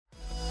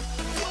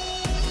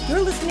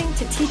You're listening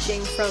to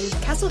teaching from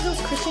Castle Hills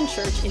Christian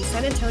Church in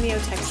San Antonio,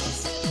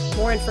 Texas.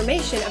 More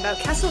information about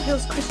Castle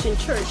Hills Christian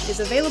Church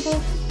is available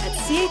at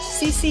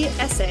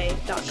chccsa.com.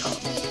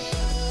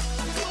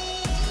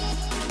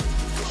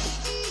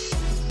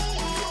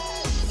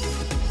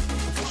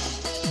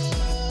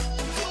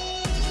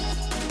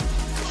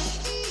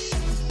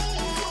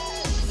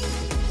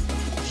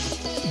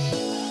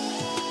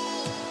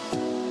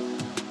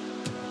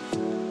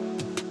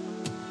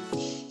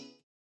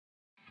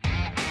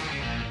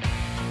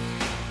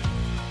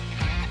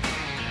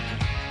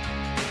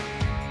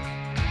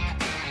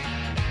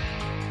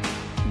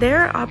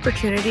 There are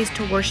opportunities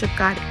to worship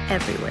God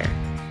everywhere,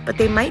 but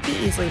they might be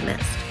easily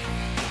missed.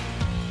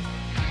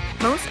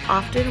 Most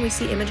often, we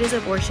see images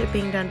of worship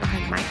being done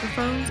behind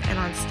microphones and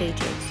on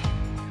stages.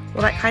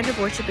 While that kind of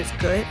worship is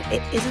good,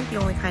 it isn't the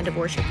only kind of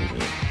worship we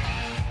need.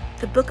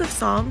 The Book of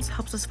Psalms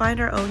helps us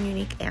find our own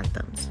unique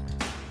anthems.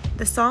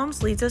 The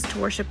Psalms leads us to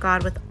worship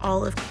God with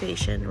all of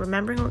creation,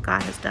 remembering what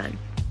God has done,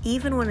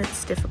 even when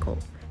it's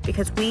difficult,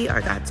 because we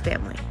are God's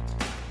family.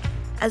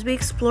 As we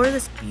explore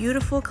this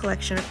beautiful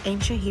collection of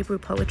ancient Hebrew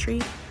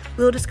poetry,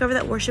 we will discover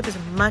that worship is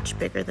much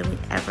bigger than we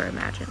ever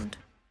imagined.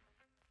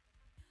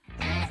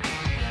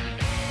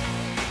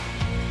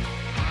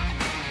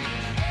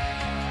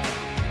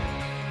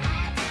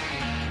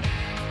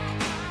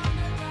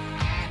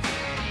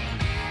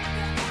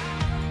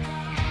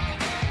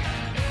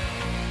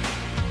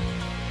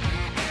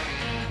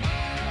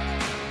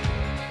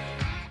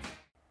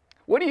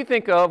 What do you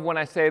think of when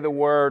I say the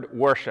word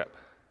worship?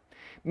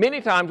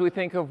 Many times we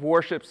think of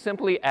worship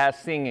simply as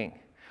singing.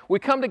 We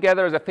come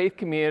together as a faith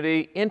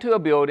community into a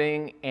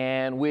building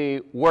and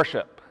we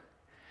worship.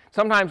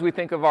 Sometimes we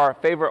think of our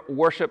favorite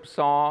worship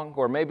song,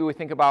 or maybe we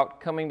think about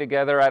coming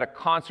together at a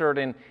concert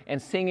and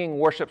singing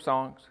worship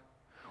songs.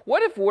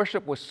 What if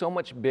worship was so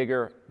much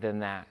bigger than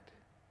that?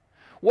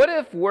 What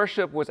if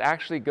worship was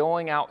actually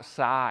going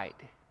outside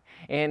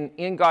and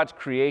in God's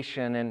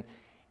creation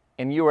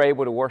and you were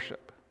able to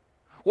worship?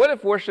 What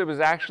if worship is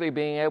actually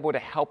being able to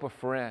help a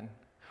friend?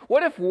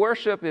 What if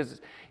worship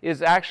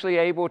is actually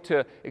able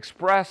to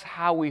express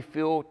how we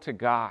feel to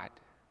God?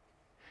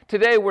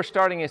 Today we're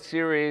starting a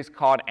series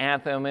called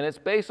Anthem, and it's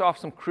based off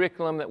some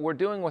curriculum that we're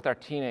doing with our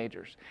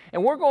teenagers.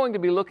 And we're going to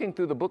be looking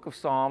through the book of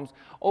Psalms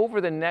over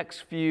the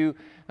next few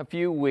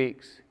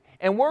weeks.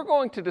 And we're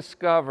going to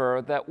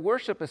discover that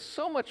worship is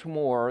so much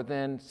more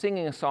than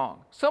singing a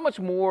song, so much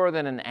more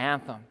than an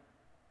anthem.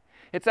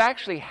 It's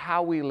actually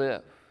how we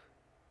live.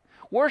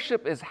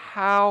 Worship is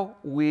how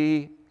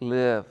we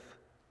live.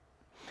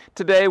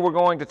 Today we're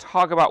going to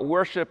talk about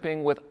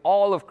worshiping with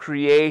all of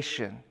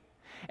creation.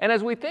 And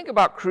as we think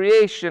about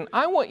creation,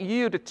 I want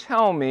you to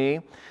tell me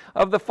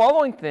of the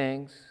following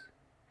things.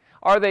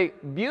 Are they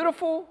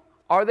beautiful,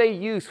 are they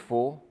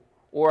useful,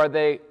 or are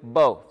they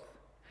both?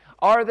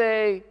 Are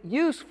they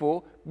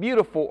useful,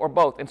 beautiful, or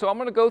both? And so I'm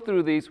going to go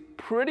through these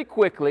pretty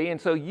quickly, and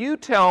so you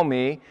tell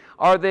me,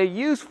 are they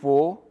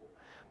useful,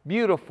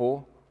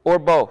 beautiful, or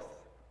both?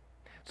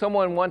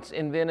 Someone once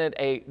invented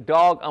a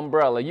dog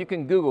umbrella. You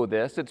can Google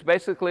this. It's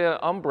basically an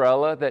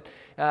umbrella that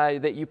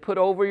you put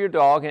over your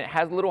dog, and it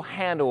has a little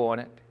handle on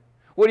it.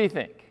 What do you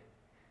think?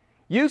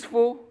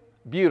 Useful,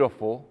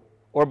 beautiful,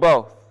 or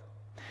both?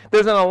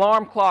 There's an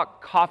alarm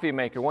clock coffee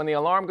maker. When the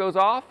alarm goes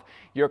off,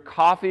 your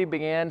coffee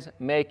begins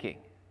making.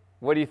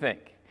 What do you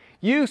think?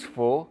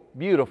 Useful,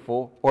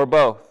 beautiful, or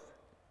both?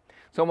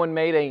 Someone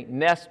made a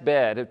nest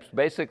bed. It's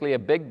basically a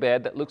big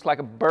bed that looks like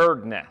a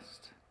bird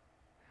nest.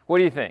 What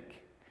do you think?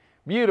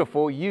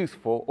 Beautiful,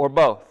 useful, or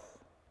both?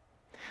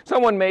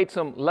 Someone made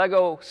some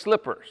Lego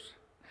slippers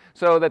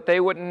so that they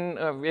wouldn't,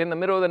 in the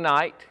middle of the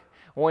night,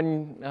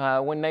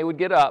 when they would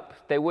get up,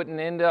 they wouldn't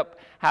end up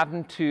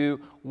having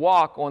to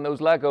walk on those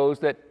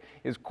Legos that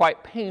is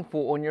quite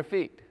painful on your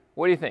feet.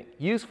 What do you think?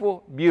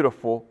 Useful,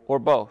 beautiful, or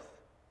both?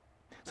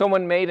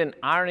 Someone made an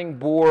ironing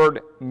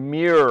board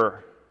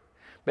mirror.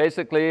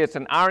 Basically, it's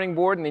an ironing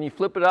board, and then you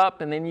flip it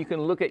up, and then you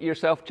can look at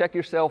yourself, check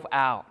yourself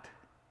out.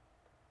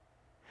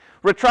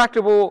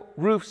 Retractable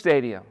roof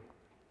stadium.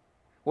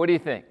 What do you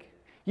think?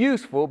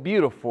 Useful,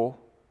 beautiful,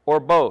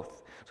 or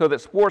both, so that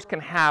sports can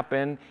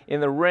happen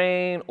in the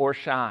rain or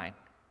shine.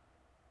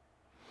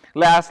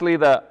 Lastly,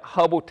 the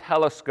Hubble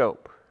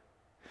telescope,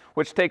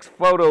 which takes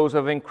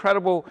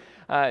incredible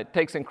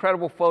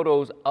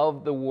photos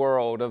of the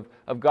world,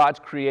 of God's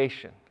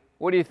creation.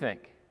 What do you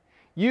think?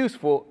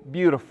 Useful,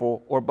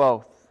 beautiful, or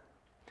both?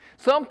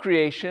 Some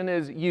creation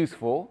is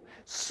useful,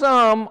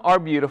 some are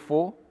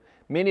beautiful,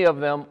 many of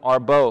them are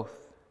both.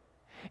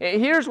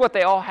 And here's what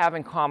they all have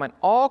in common.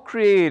 All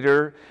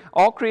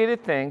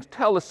created things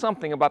tell us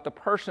something about the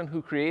person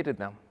who created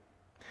them.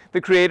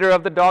 The creator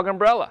of the dog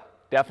umbrella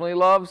definitely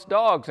loves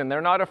dogs, and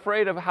they're not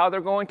afraid of how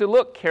they're going to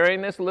look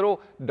carrying this little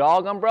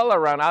dog umbrella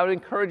around. I would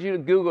encourage you to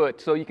Google it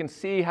so you can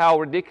see how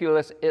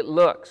ridiculous it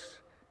looks.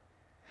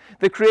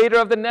 The creator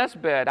of the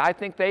nest bed, I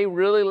think they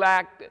really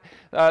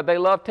they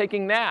love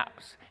taking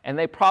naps, and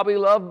they probably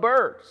love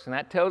birds, and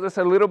that tells us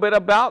a little bit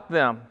about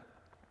them.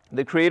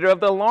 The creator of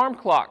the alarm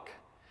clock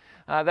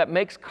that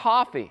makes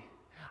coffee,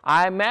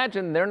 I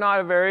imagine they're not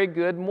a very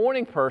good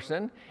morning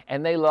person,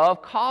 and they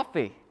love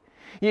coffee.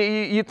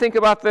 You think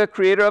about the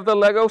creator of the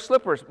Lego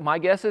slippers. My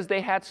guess is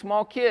they had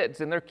small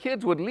kids, and their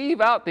kids would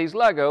leave out these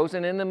Legos,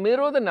 and in the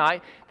middle of the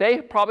night,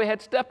 they probably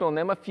had stepped on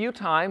them a few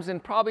times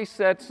and probably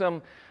said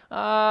some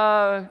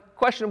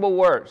questionable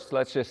words,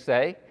 let's just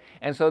say.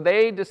 And so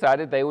they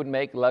decided they would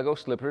make Lego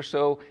slippers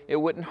so it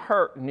wouldn't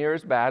hurt near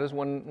as bad as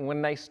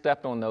when they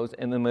stepped on those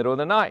in the middle of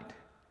the night.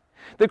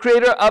 The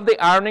creator of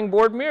the ironing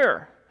board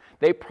mirror.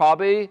 They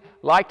probably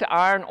like to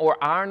iron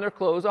or iron their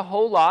clothes a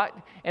whole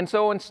lot. And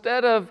so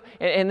instead of,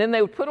 and then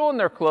they would put on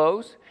their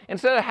clothes,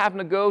 instead of having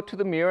to go to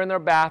the mirror in their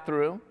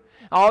bathroom,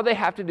 all they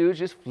have to do is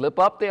just flip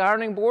up the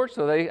ironing board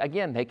so they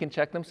can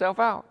check themselves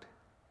out.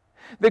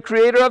 The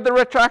creator of the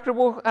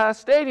retractable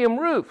stadium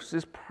roofs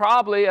is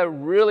probably a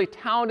really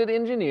talented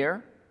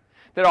engineer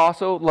that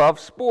also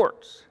loves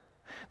sports.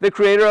 The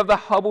creator of the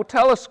Hubble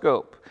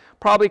telescope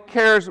probably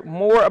cares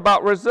more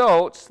about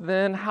results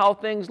than how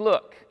things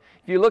look.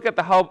 If you look at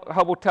the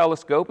Hubble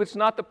telescope, it's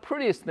not the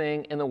prettiest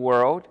thing in the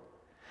world,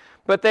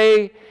 but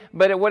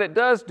what it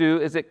does do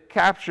is it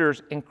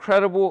captures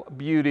incredible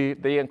beauty,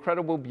 the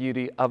incredible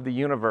beauty of the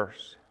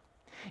universe.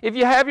 If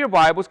you have your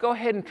Bibles, go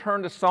ahead and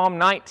turn to Psalm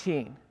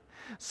 19.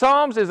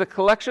 Psalms is a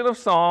collection of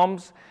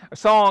songs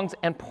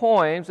and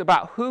poems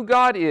about who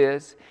God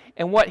is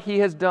and what He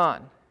has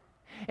done.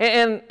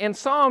 And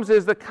Psalms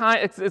is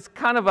it's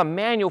kind of a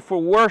manual for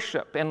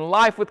worship and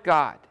life with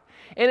God.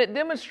 And it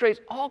demonstrates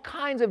all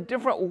kinds of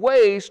different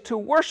ways to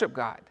worship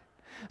God.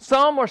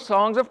 Some are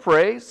songs of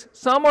praise,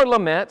 some are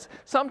laments,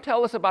 some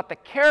tell us about the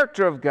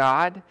character of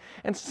God,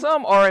 and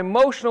some are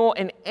emotional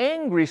and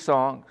angry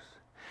songs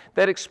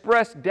that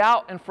express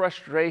doubt and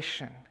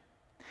frustration.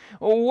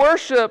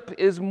 Worship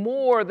is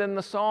more than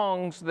the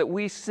songs that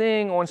we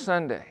sing on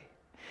Sunday.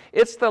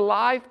 It's the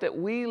life that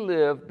we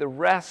live the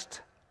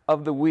rest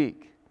of the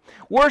week.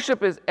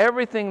 Worship is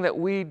everything that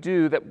we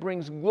do that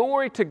brings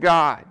glory to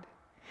God.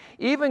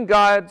 Even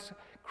God's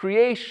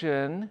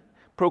creation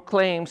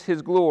proclaims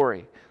His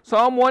glory.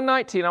 Psalm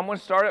 119, I'm going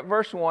to start at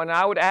verse 1.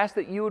 I would ask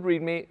that you would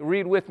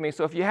read with me.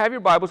 So if you have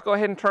your Bibles, go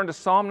ahead and turn to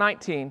Psalm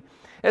 19.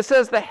 It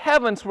says, "The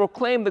heavens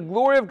proclaim the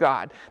glory of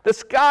God. The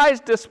skies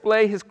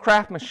display His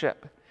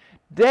craftsmanship.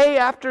 Day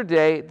after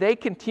day, they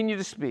continue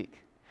to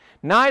speak.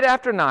 Night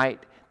after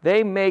night,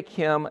 they make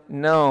Him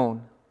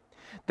known.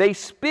 They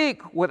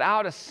speak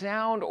without a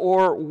sound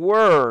or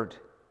word.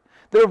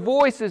 Their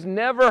voice is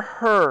never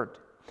heard,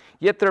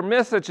 yet their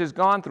message has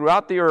gone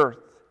throughout the earth,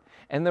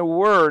 and their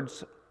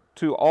words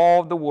to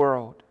all the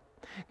world.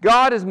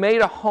 God has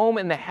made a home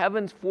in the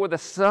heavens for the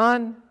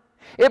sun.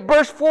 It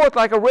bursts forth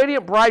like a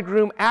radiant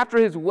bridegroom after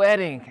his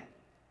wedding.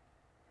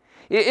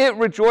 It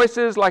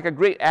rejoices like a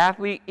great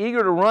athlete,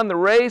 eager to run the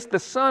race. The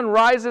sun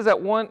rises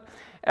at one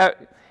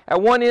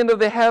end of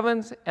the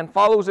heavens and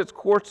follows its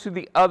course to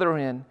the other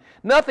end.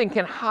 Nothing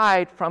can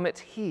hide from its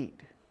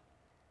heat."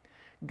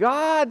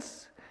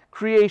 God's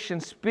creation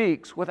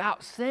speaks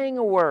without saying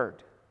a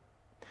word.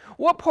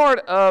 What part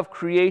of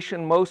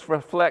creation most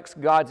reflects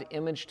God's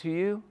image to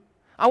you?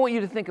 I want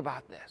you to think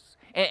about this.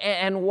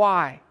 And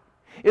why?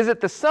 Is it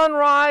the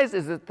sunrise?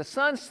 Is it the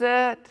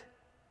sunset?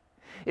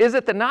 Is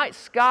it the night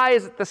sky?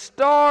 Is it the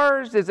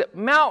stars? Is it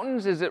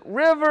mountains? Is it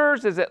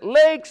rivers? Is it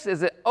lakes?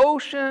 Is it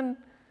ocean?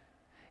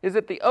 Is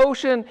it the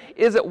ocean?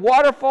 Is it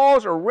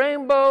waterfalls or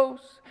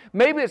rainbows?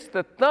 Maybe it's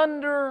the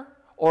thunder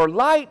or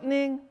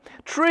lightning,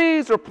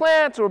 trees or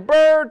plants or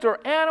birds or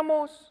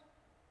animals.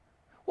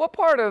 What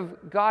part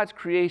of God's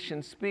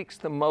creation speaks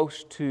the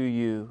most to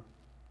you?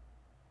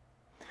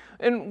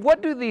 And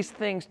what do these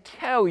things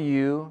tell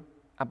you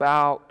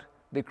about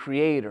the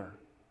Creator?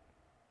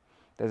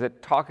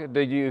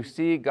 Do you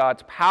see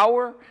God's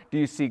power? Do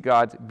you see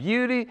God's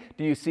beauty?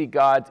 Do you see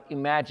God's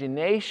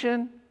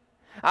imagination?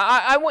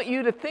 I want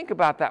you to think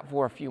about that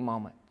for a few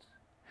moments.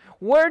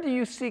 Where do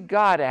you see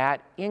God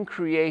at in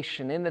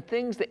creation, in the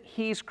things that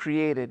He's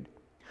created?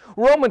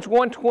 Romans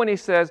 1:20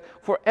 says,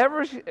 for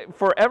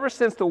ever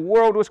since the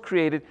world was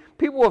created,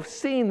 people have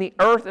seen the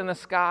earth and the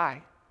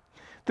sky.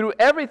 Through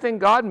everything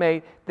God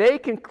made, they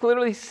can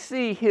clearly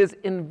see His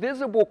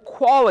invisible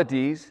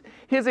qualities,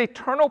 His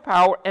eternal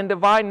power and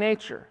divine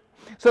nature.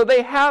 So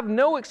they have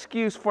no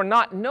excuse for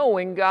not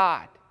knowing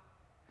God.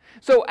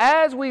 So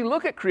as we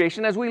look at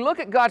creation, as we look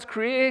at God's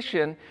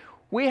creation,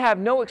 we have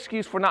no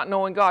excuse for not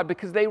knowing God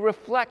because they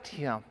reflect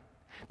Him.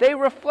 They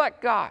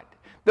reflect God.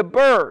 The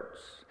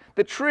birds,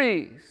 the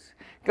trees,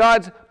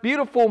 God's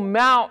beautiful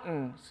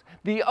mountains,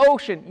 the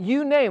ocean,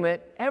 you name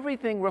it,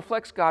 everything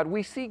reflects God.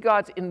 We see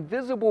God's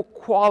invisible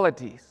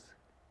qualities.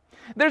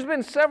 There's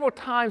been several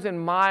times in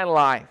my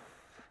life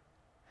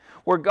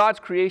where God's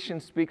creation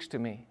speaks to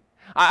me.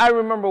 I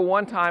remember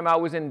one time I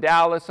was in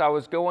Dallas. I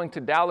was going to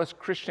Dallas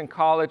Christian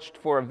College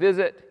for a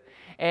visit.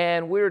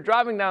 And we were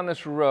driving down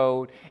this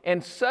road,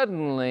 and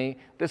suddenly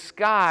the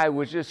sky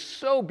was just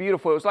so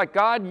beautiful. It was like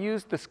God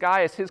used the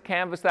sky as His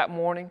canvas that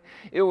morning.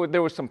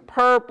 There was some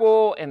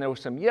purple, and there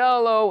was some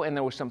yellow, and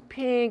there was some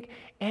pink.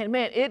 And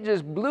man, it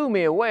just blew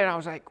me away. And I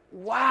was like,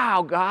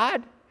 wow,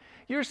 God,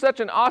 You're such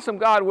an awesome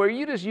God where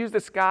you just use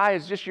the sky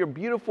as just your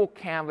beautiful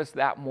canvas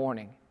that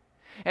morning.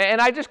 And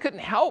I just couldn't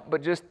help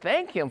but just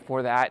thank Him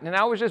for that. And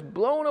I was just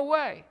blown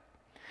away.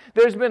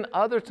 There's been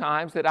other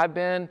times that I've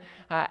been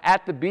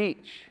at the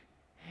beach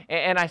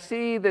and I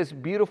see this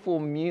beautiful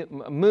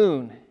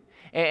moon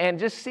and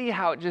just see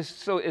how it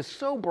just is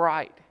so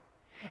bright.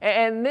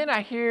 And then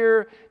I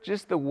hear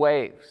just the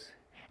waves.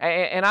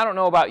 And I don't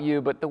know about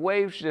you, but the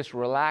waves just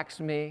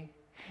relax me.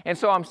 And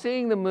so I'm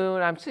seeing the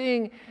moon,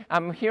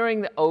 I'm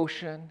hearing the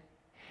ocean.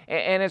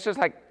 And it's just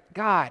like,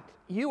 God,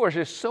 you are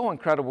just so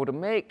incredible to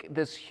make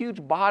this huge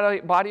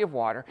body of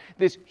water,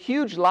 this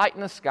huge light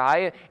in the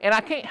sky. And I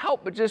can't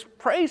help but just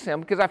praise Him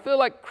because I feel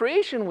like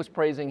creation was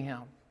praising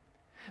Him.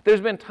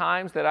 There's been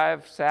times that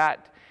I've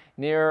sat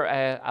near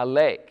a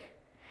lake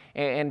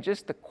and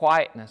just the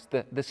quietness,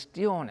 the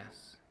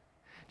stillness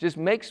just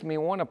makes me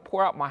want to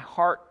pour out my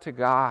heart to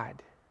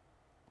God.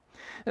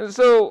 And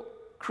so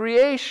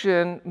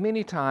creation,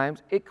 many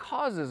times, it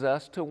causes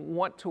us to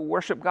want to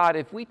worship God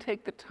if we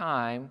take the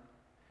time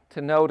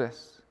to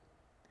notice.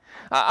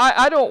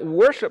 I don't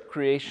worship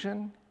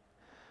creation,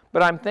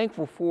 but I'm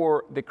thankful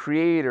for the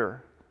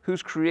Creator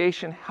whose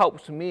creation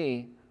helps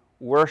me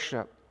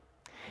worship.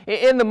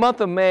 In the month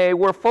of May,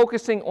 we're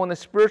focusing on the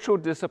spiritual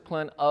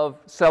discipline of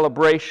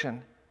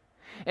celebration.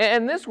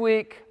 And this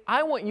week,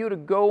 I want you to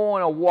go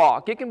on a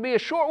walk. It can be a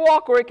short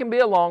walk or it can be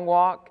a long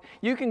walk.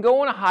 You can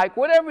go on a hike,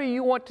 whatever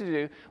you want to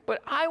do.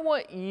 But I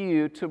want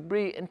you to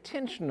be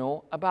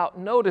intentional about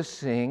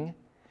noticing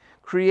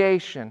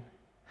creation.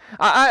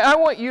 I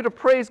want you to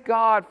praise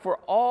God for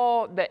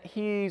all that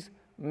He's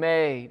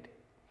made.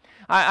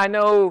 I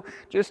know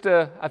just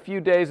a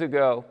few days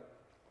ago,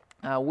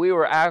 we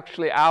were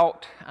actually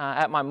out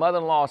at my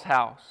mother-in-law's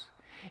house.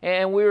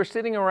 And we were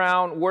sitting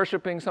around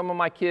worshiping, some of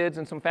my kids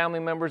and some family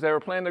members. They were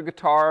playing their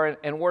guitar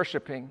and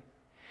worshiping.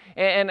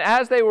 And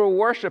as they were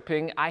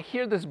worshiping, I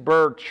hear this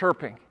bird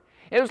chirping.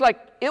 It was like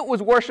it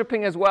was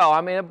worshiping as well. I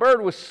mean, a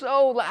bird was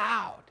so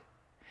loud.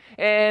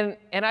 And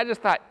I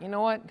just thought, you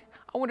know what?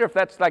 I wonder if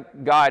that's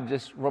like God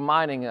just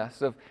reminding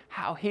us of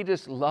how He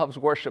just loves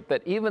worship,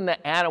 that even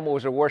the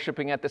animals are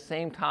worshiping at the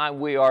same time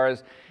we are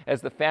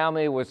as the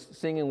family was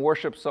singing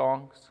worship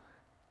songs.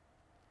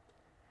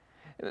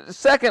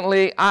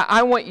 Secondly,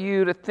 I want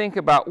you to think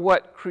about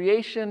what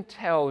creation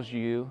tells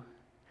you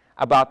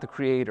about the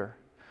Creator.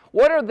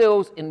 What are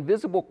those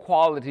invisible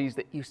qualities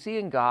that you see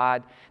in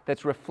God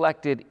that's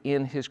reflected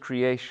in His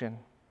creation?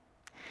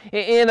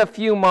 In a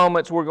few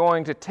moments, we're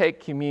going to take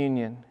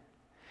communion.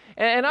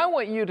 And I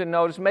want you to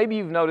notice, maybe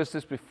you've noticed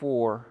this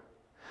before,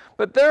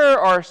 but there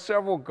are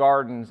several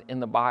gardens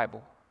in the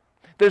Bible.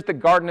 There's the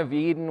Garden of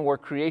Eden where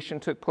creation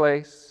took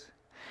place,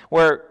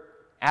 where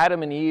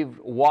Adam and Eve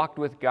walked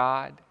with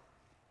God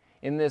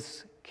in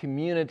this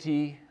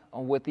community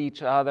with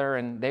each other,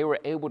 and they were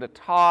able to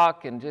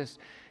talk and just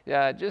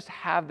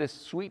have this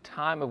sweet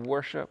time of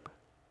worship.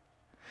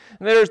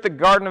 And there's the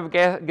Garden of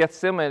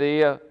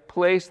Gethsemane, a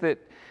place that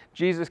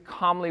Jesus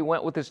calmly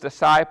went with His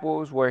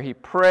disciples, where He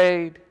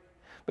prayed.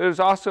 But it was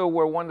also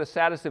where one of the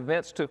saddest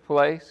events took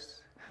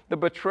place, the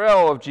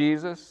betrayal of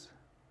Jesus.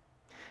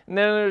 And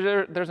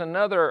then there's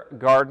another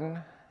garden,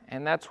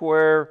 and that's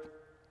where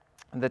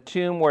the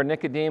tomb where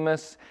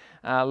Nicodemus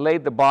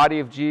laid the body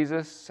of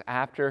Jesus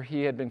after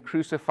He had been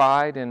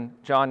crucified in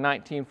John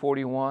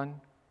 19:41,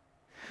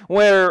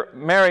 where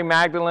Mary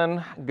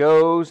Magdalene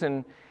goes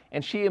and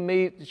she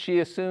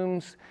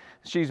assumes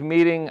she's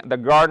meeting the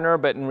gardener,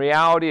 but in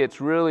reality it's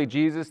really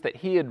Jesus, that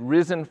He had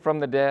risen from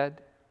the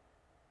dead.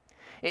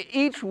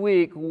 Each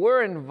week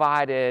we're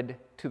invited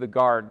to the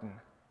garden.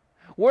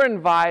 We're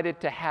invited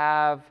to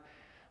have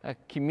a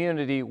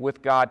community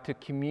with God, to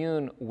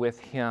commune with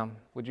Him.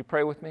 Would you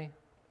pray with me?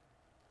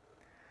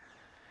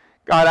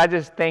 God, I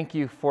just thank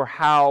You for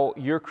how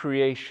Your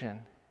creation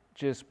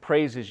just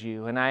praises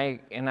You. And I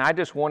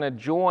just want to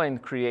join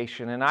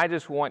creation, and I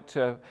just want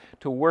to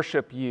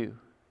worship You.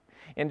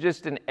 And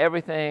just in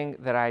everything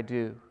that I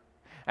do.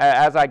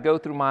 As I go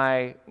through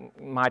my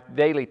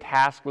daily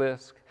task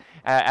list,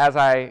 as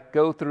I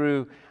go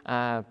through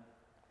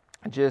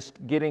just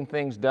getting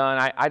things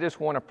done, I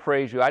just want to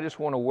praise You. I just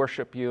want to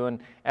worship You.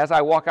 And as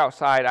I walk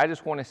outside, I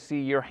just want to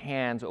see Your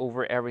hands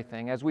over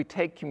everything. As we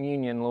take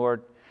communion,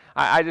 Lord,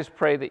 I just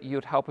pray that You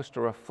would help us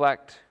to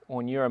reflect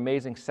on Your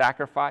amazing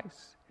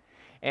sacrifice.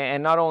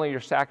 And not only Your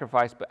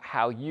sacrifice, but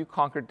how You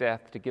conquered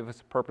death to give us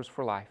a purpose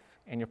for life.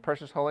 In Your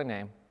precious holy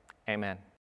name, amen.